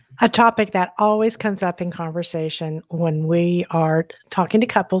A topic that always comes up in conversation when we are talking to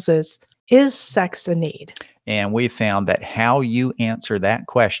couples is sex a need? And we found that how you answer that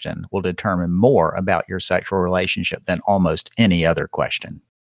question will determine more about your sexual relationship than almost any other question.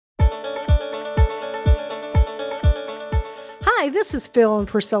 Hi, this is Phil and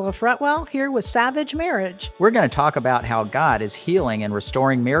Priscilla Fretwell here with Savage Marriage. We're going to talk about how God is healing and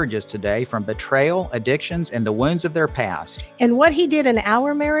restoring marriages today from betrayal, addictions, and the wounds of their past. And what He did in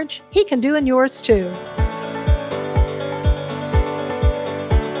our marriage, He can do in yours too.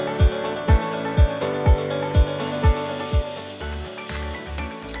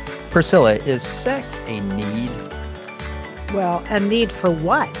 Priscilla, is sex a need? Well, a need for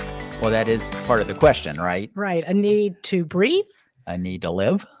what? Well, that is part of the question, right? Right. A need to breathe, A need to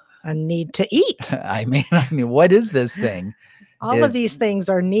live? a need to eat. I mean, what is this thing? All of these things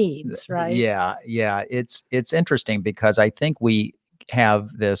are needs, right? Yeah. It's interesting because I think we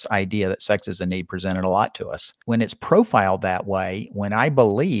have this idea that sex is a need presented a lot to us. When it's profiled that way, when I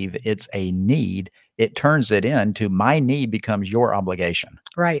believe it's a need, it turns it into my need becomes your obligation.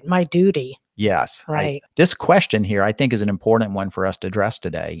 Right. My duty. Yes. Right. This question here, I think, is an important one for us to address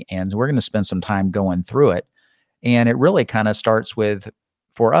today. And we're going to spend some time going through it. And it really kind of starts with,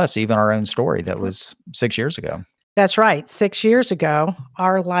 for us, even our own story that was 6 years ago. That's right. 6 years ago,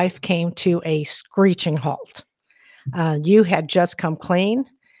 our life came to a screeching halt. You had just come clean,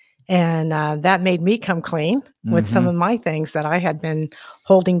 and that made me come clean with some of my things that I had been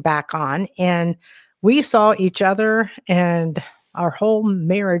holding back on. And we saw each other and our whole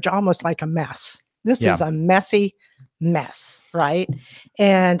marriage almost like a mess. This is a messy mess, right?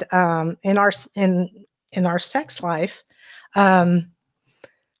 And in our sex life,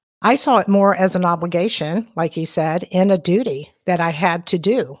 I saw it more as an obligation, like you said, and a duty that I had to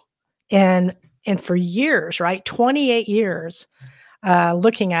do. And for years, right, 28 years,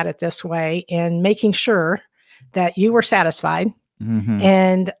 looking at it this way and making sure that you were satisfied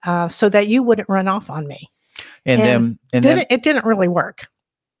and so that you wouldn't run off on me. And then it didn't really work.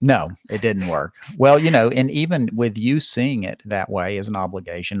 No, it didn't work. Well, and even with you seeing it that way as an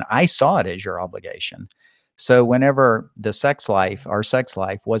obligation, I saw it as your obligation. So whenever our sex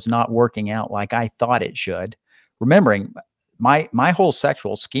life was not working out like I thought it should, remembering my whole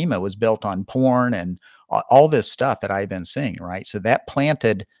sexual schema was built on porn and all this stuff that I've been seeing, right? So that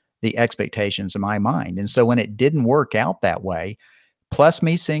planted the expectations in my mind. And so when it didn't work out that way, plus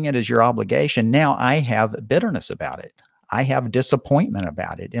me seeing it as your obligation, now I have bitterness about it. I have disappointment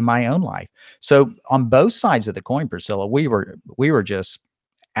about it in my own life. So on both sides of the coin, Priscilla, we were just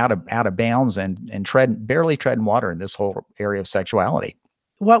out of bounds and barely treading water in this whole area of sexuality.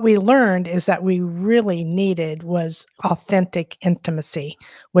 What we learned is that we really needed was authentic intimacy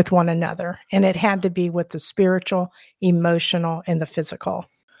with one another. And it had to be with the spiritual, emotional, and the physical.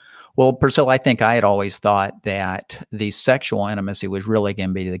 Well, Priscilla, I think I had always thought that the sexual intimacy was really going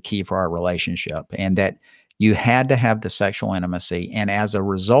to be the key for our relationship, and that you had to have the sexual intimacy. And as a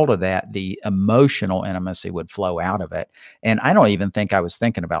result of that, the emotional intimacy would flow out of it. And I don't even think I was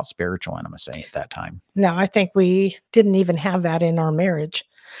thinking about spiritual intimacy at that time. No, I think we didn't even have that in our marriage.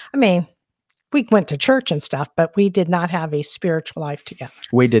 I mean, we went to church and stuff, but we did not have a spiritual life together.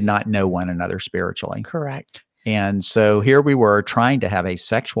 We did not know one another spiritually. Correct. And so here we were trying to have a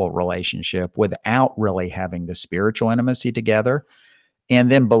sexual relationship without really having the spiritual intimacy together. And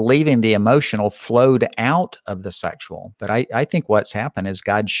then believing the emotional flowed out of the sexual. But I think what's happened is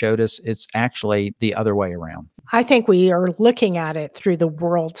God showed us it's actually the other way around. I think we are looking at it through the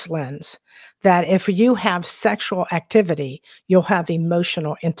world's lens, that if you have sexual activity, you'll have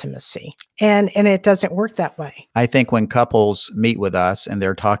emotional intimacy. And it doesn't work that way. I think when couples meet with us and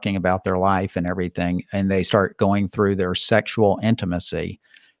they're talking about their life and everything, and they start going through their sexual intimacy,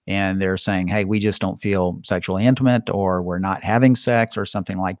 and they're saying, hey, we just don't feel sexually intimate, or we're not having sex or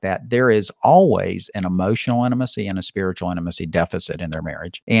something like that, there is always an emotional intimacy and a spiritual intimacy deficit in their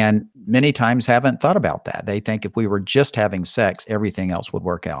marriage. And many times haven't thought about that. They think if we were just having sex, everything else would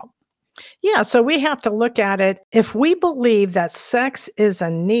work out. Yeah, so we have to look at it. If we believe that sex is a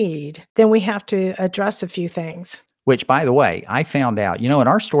need, then we have to address a few things. Which, by the way, I found out, in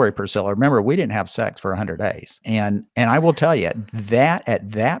our story, Priscilla, remember, we didn't have sex for 100 days. And I will tell you that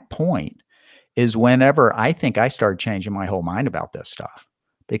at that point is whenever I think I started changing my whole mind about this stuff.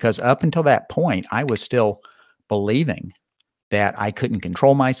 Because up until that point, I was still believing that I couldn't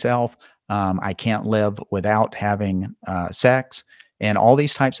control myself. I can't live without having sex, and all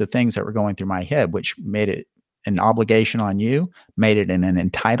these types of things that were going through my head, which made it an obligation on you, made it an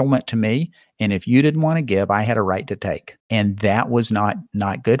entitlement to me. And if you didn't want to give, I had a right to take. And that was not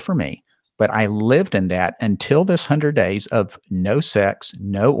good for me. But I lived in that until this 100 days of no sex,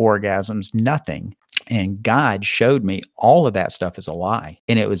 no orgasms, nothing. And God showed me all of that stuff is a lie.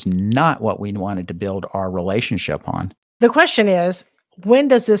 And it was not what we wanted to build our relationship on. The question is, when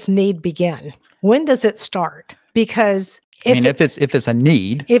does this need begin? When does it start? Because if it's a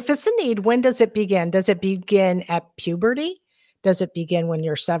need, when does it begin? Does it begin at puberty? Does it begin when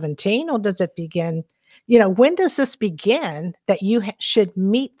you're 17? Or does it begin, when does this begin that you should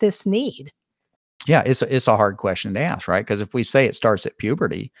meet this need? Yeah, it's a hard question to ask, right? Because if we say it starts at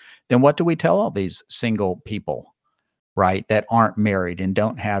puberty, then what do we tell all these single people, right, that aren't married and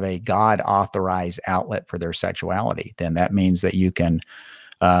don't have a God authorized outlet for their sexuality? Then that means that you can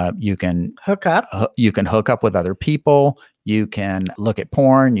hook up. You can hook up with other people. You can look at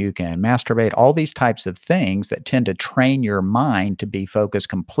porn. You can masturbate. All these types of things that tend to train your mind to be focused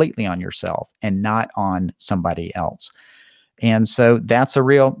completely on yourself and not on somebody else. And so that's a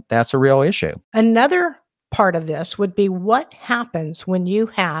real issue. Another part of this would be what happens when you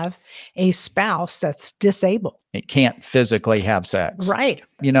have a spouse that's disabled. It can't physically have sex. Right.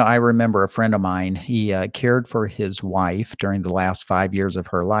 I remember a friend of mine, he cared for his wife during the last 5 years of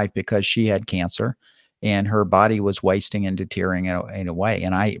her life because she had cancer and her body was wasting and deteriorating away.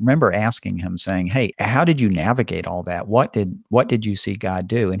 And I remember asking him, saying, "Hey, how did you navigate all that? What did you see God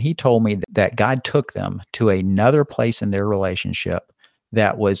do?" And he told me that God took them to another place in their relationship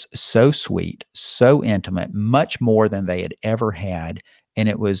that was so sweet, so intimate, much more than they had ever had. And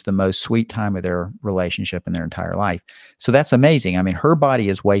it was the most sweet time of their relationship in their entire life. So that's amazing. I mean, her body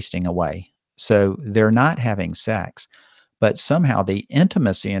is wasting away. So they're not having sex, but somehow the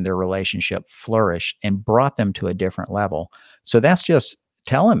intimacy in their relationship flourished and brought them to a different level. So that's just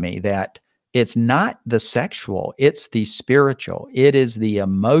telling me that it's not the sexual, it's the spiritual. It is the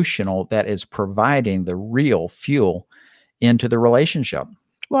emotional that is providing the real fuel into the relationship.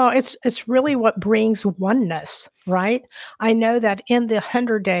 Well, it's really what brings oneness, right? I know that in the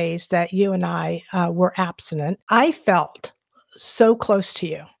 100 days that you and I were abstinent, I felt so close to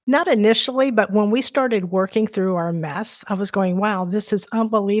you. Not initially, but when we started working through our mess, I was going, wow, this is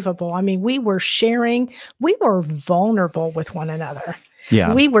unbelievable. I mean, we were sharing, we were vulnerable with one another.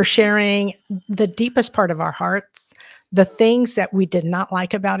 Yeah. We were sharing the deepest part of our hearts, the things that we did not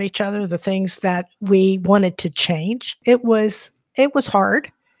like about each other, the things that we wanted to change. It was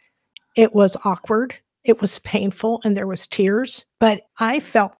hard. It was awkward. It was painful, and there was tears, but I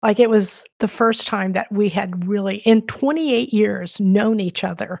felt like it was the first time that we had really, in 28 years, known each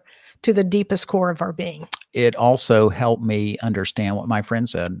other to the deepest core of our being. It also helped me understand what my friend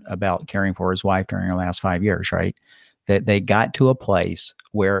said about caring for his wife during the last 5 years, right? That they got to a place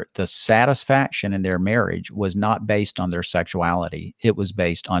where the satisfaction in their marriage was not based on their sexuality. It was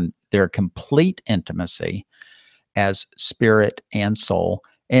based on their complete intimacy as spirit and soul.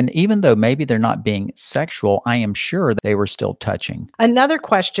 And even though maybe they're not being sexual, I am sure they were still touching. Another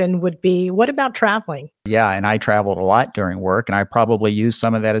question would be, what about traveling? Yeah, and I traveled a lot during work, and I probably used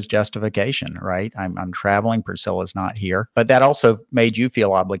some of that as justification, right? I'm traveling, Priscilla's not here. But that also made you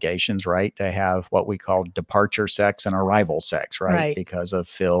feel obligations, right? To have what we call departure sex and arrival sex, right? Because of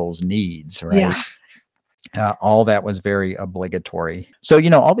Phil's needs, right? Yeah. All that was very obligatory. So,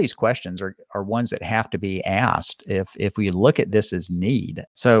 all these questions are ones that have to be asked if we look at this as need.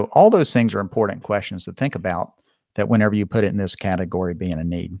 So all those things are important questions to think about, that whenever you put it in this category being a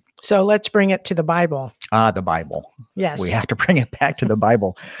need. So let's bring it to the Bible. The Bible. Yes. We have to bring it back to the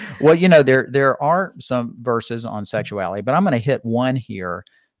Bible. Well, there are some verses on sexuality, but I'm going to hit one here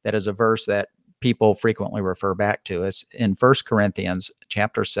that is a verse that people frequently refer back to. It's in 1 Corinthians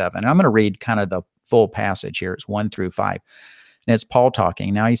chapter 7. And I'm going to read kind of the full passage here. It's 1-5. And it's Paul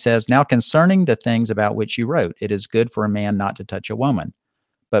talking. Now he says, "Now concerning the things about which you wrote, it is good for a man not to touch a woman.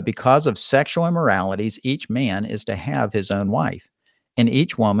 But because of sexual immoralities, each man is to have his own wife, and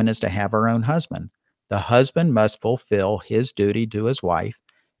each woman is to have her own husband. The husband must fulfill his duty to his wife,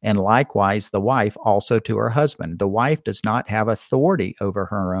 and likewise the wife also to her husband. The wife does not have authority over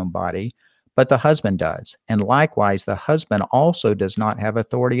her own body, but the husband does. And likewise the husband also does not have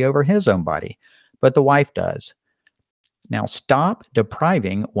authority over his own body, but the wife does. Now stop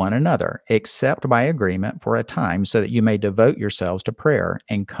depriving one another, except by agreement for a time, so that you may devote yourselves to prayer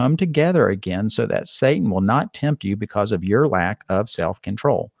and come together again, so that Satan will not tempt you because of your lack of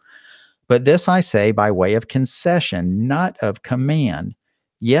self-control. But this I say by way of concession, not of command.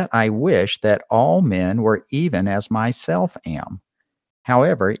 Yet I wish that all men were even as myself am.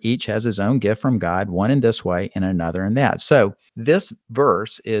 However, each has his own gift from God, one in this way and another in that." So this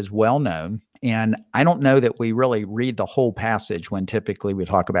verse is well known. And I don't know that we really read the whole passage when typically we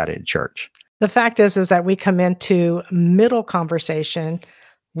talk about it in church. The fact is that we come into middle conversation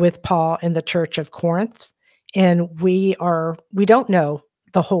with Paul in the church of Corinth, and we don't know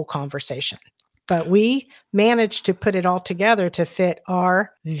the whole conversation, but we managed to put it all together to fit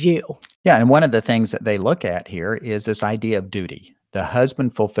our view. Yeah, and one of the things that they look at here is this idea of duty, the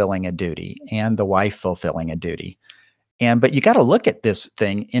husband fulfilling a duty and the wife fulfilling a duty. But you got to look at this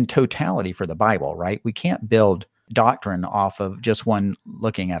thing in totality for the Bible, right? We can't build doctrine off of just one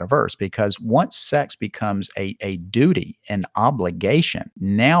looking at a verse, because once sex becomes a duty, an obligation,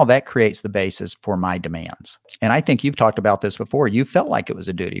 now that creates the basis for my demands. And I think you've talked about this before. You felt like it was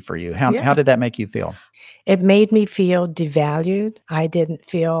a duty for you. How Yeah. did that make you feel? It made me feel devalued. I didn't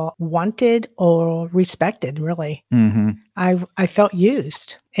feel wanted or respected, really. Mm-hmm. I felt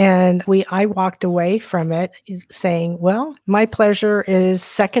used, and I walked away from it saying, well, my pleasure is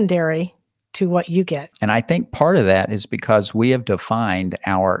secondary to what you get. And I think part of that is because we have defined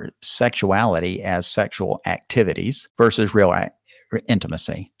our sexuality as sexual activities versus real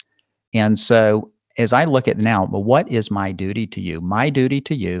intimacy. And so as I look at now, what is my duty to you? My duty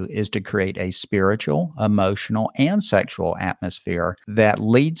to you is to create a spiritual, emotional, and sexual atmosphere that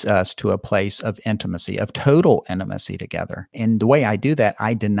leads us to a place of intimacy, of total intimacy together. And the way I do that,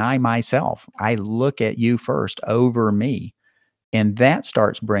 I deny myself. I look at you first over me. And that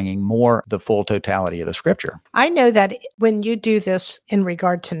starts bringing more the full totality of the scripture. I know that when you do this in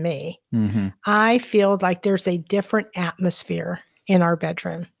regard to me, Mm-hmm. I feel like there's a different atmosphere in our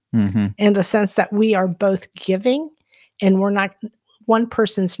bedroom. Mm-hmm. In the sense that we are both giving, and one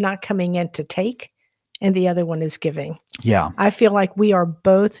person's not coming in to take and the other one is giving. Yeah. I feel like we are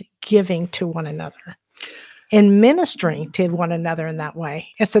both giving to one another and ministering to one another in that way.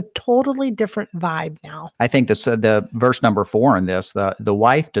 It's a totally different vibe now. I think the verse number 4 in this, the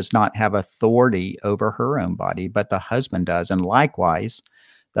wife does not have authority over her own body, but the husband does. And likewise,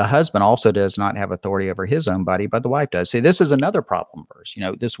 the husband also does not have authority over his own body, but the wife does. See, this is another problem verse,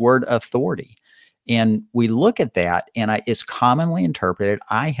 this word authority. And we look at that, and it's commonly interpreted,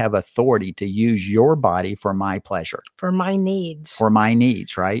 I have authority to use your body for my pleasure. For my needs. For my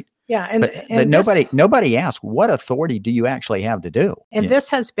needs, right? Yeah. But nobody asks, what authority do you actually have to do? And this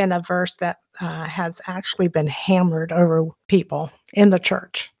has been a verse that has actually been hammered over people in the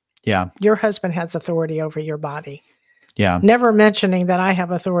church. Yeah. Your husband has authority over your body. Yeah. Never mentioning that I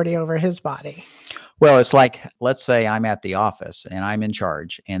have authority over his body. Well, it's like, let's say I'm at the office and I'm in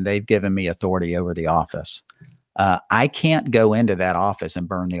charge and they've given me authority over the office. I can't go into that office and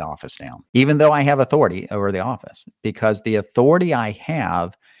burn the office down, even though I have authority over the office, because the authority I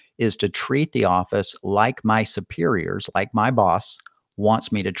have is to treat the office like my superiors, like my boss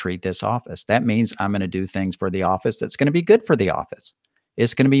wants me to treat this office. That means I'm going to do things for the office that's going to be good for the office.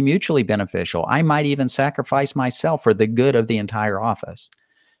 It's going to be mutually beneficial. I might even sacrifice myself for the good of the entire office.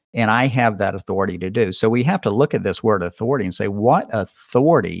 And I have that authority to do. So we have to look at this word authority and say, what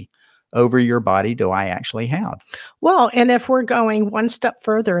authority over your body do I actually have? Well, and if we're going one step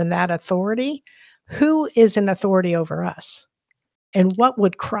further in that authority, who is an authority over us? And what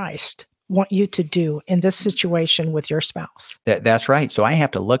would Christ want you to do in this situation with your spouse? That's right. So I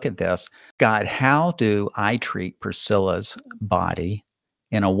have to look at this. God, how do I treat Priscilla's body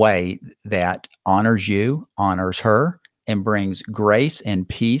in a way that honors you, honors her, and brings grace and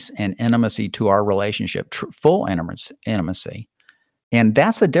peace and intimacy to our relationship, full intimacy? And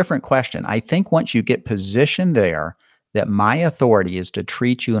that's a different question. I think once you get positioned there, that my authority is to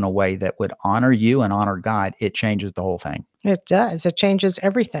treat you in a way that would honor you and honor God, it changes the whole thing. It does. It changes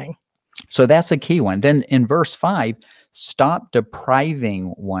everything. So that's a key one. Then in verse 5, stop depriving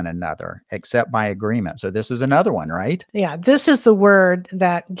one another except by agreement. So this is another one, right? Yeah, this is the word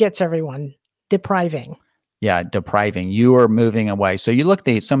that gets everyone, depriving. Yeah, depriving. You are moving away. So you look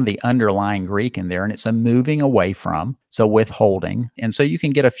at some of the underlying Greek in there, and it's a moving away from, so withholding. And so you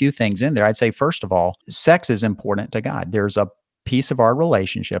can get a few things in there. I'd say, first of all, sex is important to God. There's a piece of our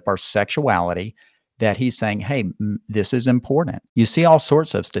relationship, our sexuality, that he's saying, hey, this is important. You see all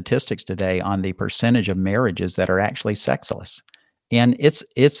sorts of statistics today on the percentage of marriages that are actually sexless. And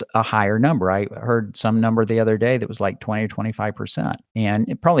it's a higher number. I heard some number the other day that was like 20 or 25%. And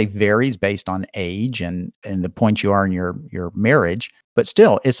it probably varies based on age and the point you are in your marriage. But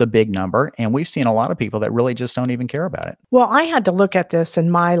still, it's a big number. And we've seen a lot of people that really just don't even care about it. Well, I had to look at this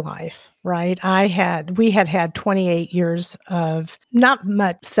in my life, right? We had 28 years of not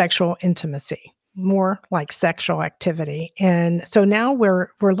much sexual intimacy, more like sexual activity. And so now we're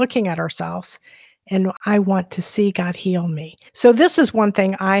looking at ourselves, and I want to see God heal me. So this is one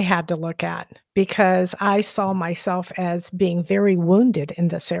thing I had to look at, because I saw myself as being very wounded in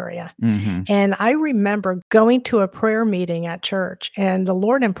this area. Mm-hmm. And I remember going to a prayer meeting at church and the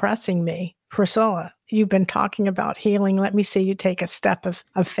Lord impressing me, Priscilla, you've been talking about healing. Let me see you take a step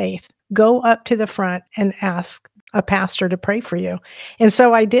of faith. Go up to the front and ask a pastor to pray for you. And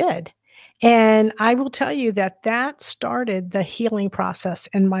so I did. And I will tell you that that started the healing process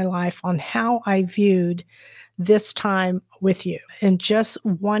in my life on how I viewed this time with you and just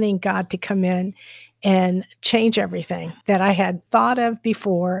wanting God to come in and change everything that I had thought of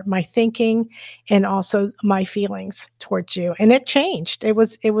before, my thinking and also my feelings towards you. And it changed. It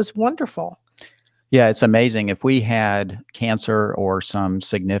was wonderful. Yeah, it's amazing. If we had cancer or some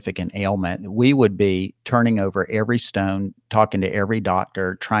significant ailment, we would be turning over every stone, talking to every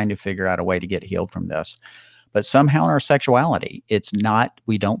doctor, trying to figure out a way to get healed from this. But somehow in our sexuality, it's not,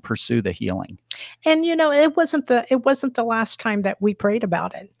 we don't pursue the healing. And it wasn't the last time that we prayed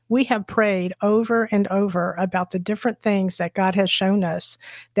about it. We have prayed over and over about the different things that God has shown us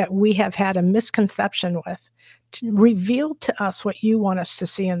that we have had a misconception with. To reveal to us what you want us to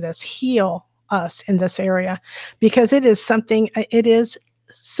see in this, heal us in this area, because it is something, it is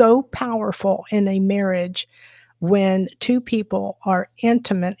so powerful in a marriage when two people are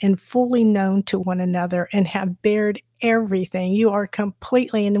intimate and fully known to one another and have bared everything. You are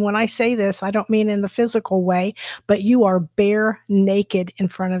completely, and when I say this, I don't mean in the physical way, but you are bare naked in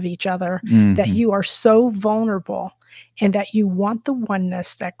front of each other, that Mhm. you are so vulnerable and that you want the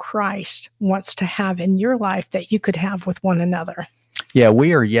oneness that Christ wants to have in your life that you could have with one another. Yeah,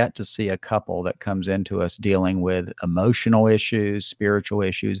 we are yet to see a couple that comes into us dealing with emotional issues, spiritual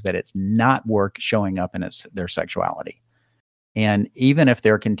issues, that it's not work showing up in their sexuality. And even if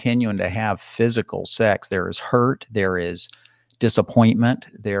they're continuing to have physical sex, there is hurt, there is disappointment,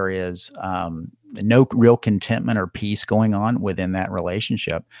 there is no real contentment or peace going on within that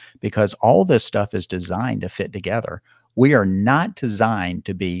relationship, because all this stuff is designed to fit together. We are not designed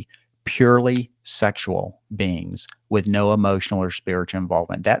to be purely sexual beings with no emotional or spiritual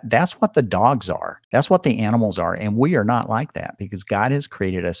involvement. That's what the dogs are. That's what the animals are. And we are not like that, because God has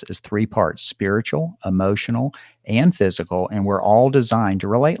created us as three parts: spiritual, emotional, and physical. And we're all designed to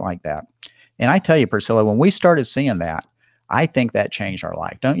relate like that. And I tell you, Priscilla, when we started seeing that, I think that changed our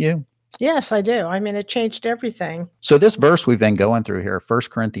life. Don't you? Yes, I do. I mean, it changed everything. So this verse we've been going through here, 1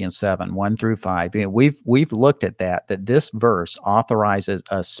 Corinthians 7, 1-5, we've looked at that this verse authorizes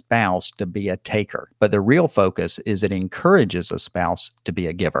a spouse to be a taker. But the real focus is it encourages a spouse to be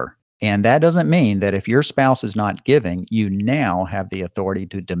a giver. And that doesn't mean that if your spouse is not giving, you now have the authority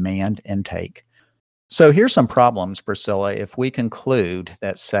to demand and take. So here's some problems, Priscilla, if we conclude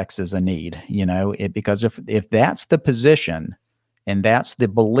that sex is a need, because if that's the position and that's the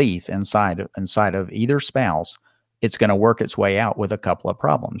belief inside of either spouse, it's going to work its way out with a couple of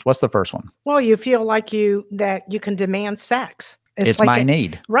problems. What's the first one? Well, you feel like that you can demand sex. It's like my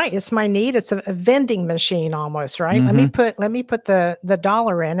need. Right. It's my need. It's a vending machine almost, right? Let me put the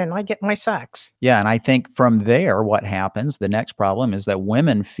dollar in and I get my sex. Yeah. And I think from there, what happens, the next problem is that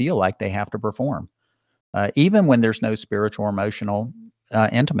women feel like they have to perform, even when there's no spiritual or emotional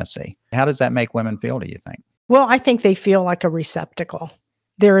intimacy. How does that make women feel, do you think? Well, I think they feel like a receptacle.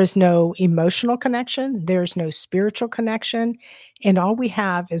 There is no emotional connection, there's no spiritual connection, and all we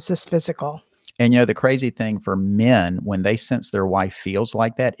have is this physical. And the crazy thing for men, when they sense their wife feels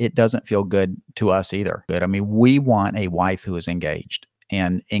like that, it doesn't feel good to us either. Good. I mean, we want a wife who is engaged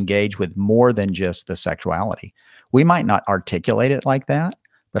and engaged with more than just the sexuality. We might not articulate it like that,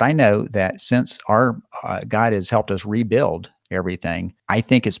 but I know that since our God has helped us rebuild everything, I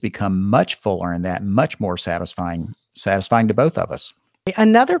think it's become much fuller and that much more satisfying to both of us.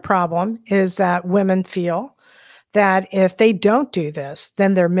 Another problem is that women feel that if they don't do this,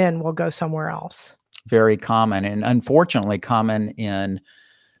 then their men will go somewhere else. Very common, and unfortunately common in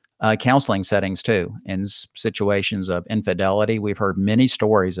counseling settings too. In situations of infidelity, we've heard many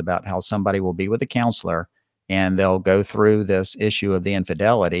stories about how somebody will be with a counselor and they'll go through this issue of the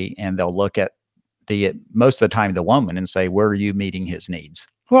infidelity, and they'll look at most of the time the woman and say, where are you meeting his needs?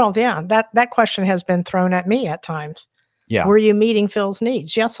 Well, yeah, that question has been thrown at me at times. Yeah. Were you meeting Phil's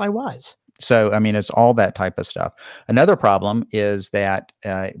needs? Yes, I was. So, I mean, it's all that type of stuff. Another problem is that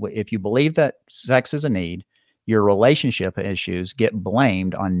if you believe that sex is a need, your relationship issues get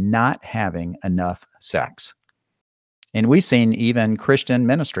blamed on not having enough sex. And we've seen even Christian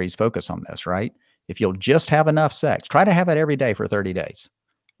ministries focus on this, right? If you'll just have enough sex, try to have it every day for 30 days.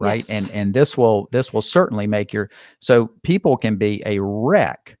 Right. Yes. And this will certainly make so people can be a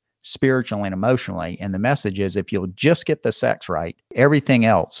wreck spiritually and emotionally. And the message is, if you'll just get the sex right, everything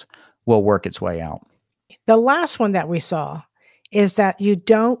else will work its way out. The last one that we saw is that you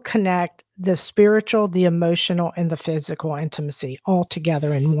don't connect the spiritual, the emotional, and the physical intimacy all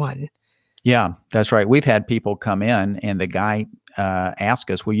together in one. Yeah, that's right. We've had people come in and the guy ask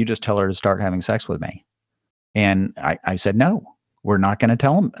us, will you just tell her to start having sex with me? And I said, no, we're not going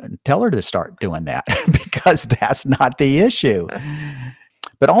to tell her to start doing that because that's not the issue.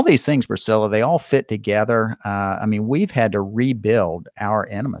 But all these things, Priscilla, they all fit together. I mean, we've had to rebuild our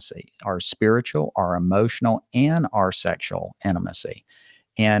intimacy, our spiritual, our emotional, and our sexual intimacy.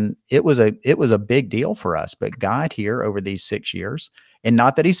 And it was a big deal for us. But God here over these 6 years, and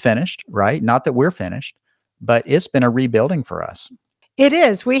not that he's finished, right? Not that we're finished, but it's been a rebuilding for us. It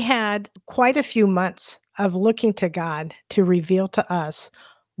is. We had quite a few months of looking to God to reveal to us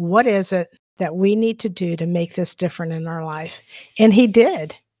what is it that we need to do to make this different in our life. And he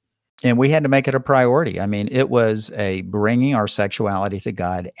did. And we had to make it a priority. I mean, it was a bringing our sexuality to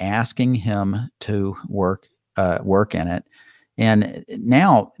God, asking him to work in it. And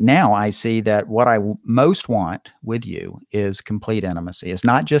now I see that what I most want with you is complete intimacy. It's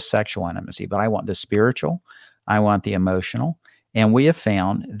not just sexual intimacy, but I want the spiritual, I want the emotional. And we have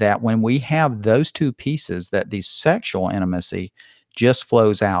found that when we have those two pieces, that the sexual intimacy just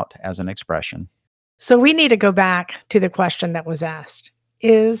flows out as an expression. So we need to go back to the question that was asked.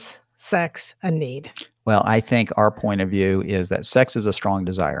 Is sex a need? Well, I think our point of view is that sex is a strong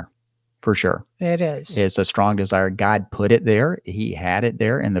desire, for sure. It is. It's a strong desire. God put it there. He had it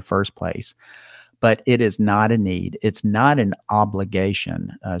there in the first place. But it is not a need. It's not an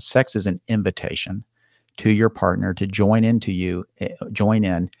obligation. Sex is an invitation to your partner to join in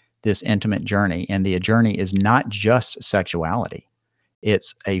this intimate journey. And the journey is not just sexuality.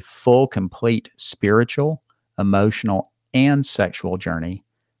 It's a full, complete spiritual, emotional, and sexual journey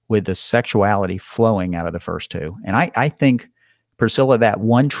with the sexuality flowing out of the first two. And I think, Priscilla, that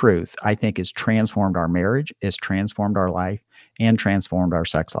one truth, I think, has transformed our marriage, has transformed our life, and transformed our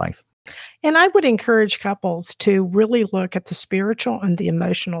sex life. And I would encourage couples to really look at the spiritual and the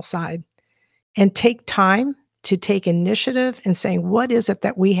emotional side and take time to take initiative in saying, what is it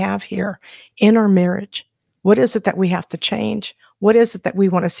that we have here in our marriage? What is it that we have to change? What is it that we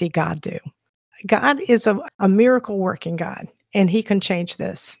want to see God do? God is a miracle working God, and he can change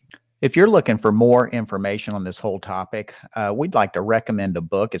this. If you're looking for more information on this whole topic, we'd like to recommend a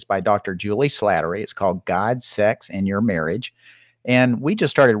book. It's by Dr. Julie Slattery. It's called God, Sex, and Your Marriage. And we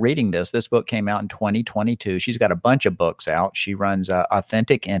just started reading this. This book came out in 2022. She's got a bunch of books out. She runs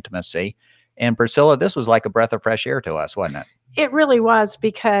Authentic Intimacy. And Priscilla, this was like a breath of fresh air to us, wasn't it? It really was,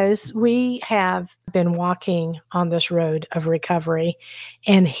 because we have been walking on this road of recovery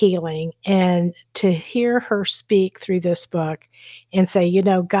and healing. And to hear her speak through this book and say,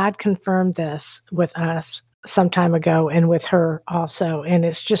 God confirmed this with us some time ago and with her also. And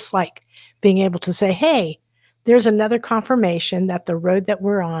it's just like being able to say, hey, there's another confirmation that the road that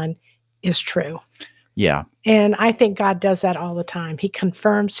we're on is true. Yeah. And I think God does that all the time. He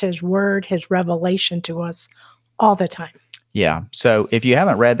confirms his word, his revelation to us all the time. Yeah. So if you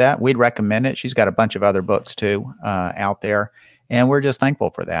haven't read that, we'd recommend it. She's got a bunch of other books too out there. And we're just thankful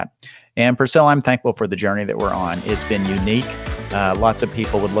for that. And Priscilla, I'm thankful for the journey that we're on. It's been unique. Lots of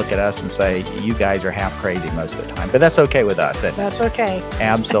people would look at us and say, you guys are half crazy most of the time. But that's okay with us. That's okay.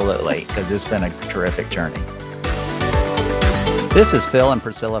 Absolutely. Because it's been a terrific journey. This is Phil and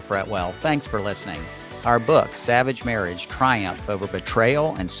Priscilla Fretwell. Thanks for listening. Our book, Savage Marriage: Triumph Over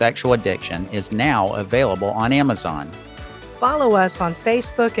Betrayal and Sexual Addiction, is now available on Amazon. Follow us on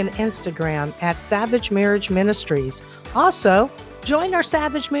Facebook and Instagram at Savage Marriage Ministries. Also, join our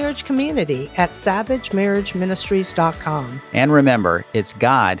Savage Marriage community at savagemarriageministries.com. And remember, it's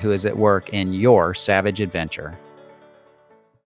God who is at work in your savage adventure.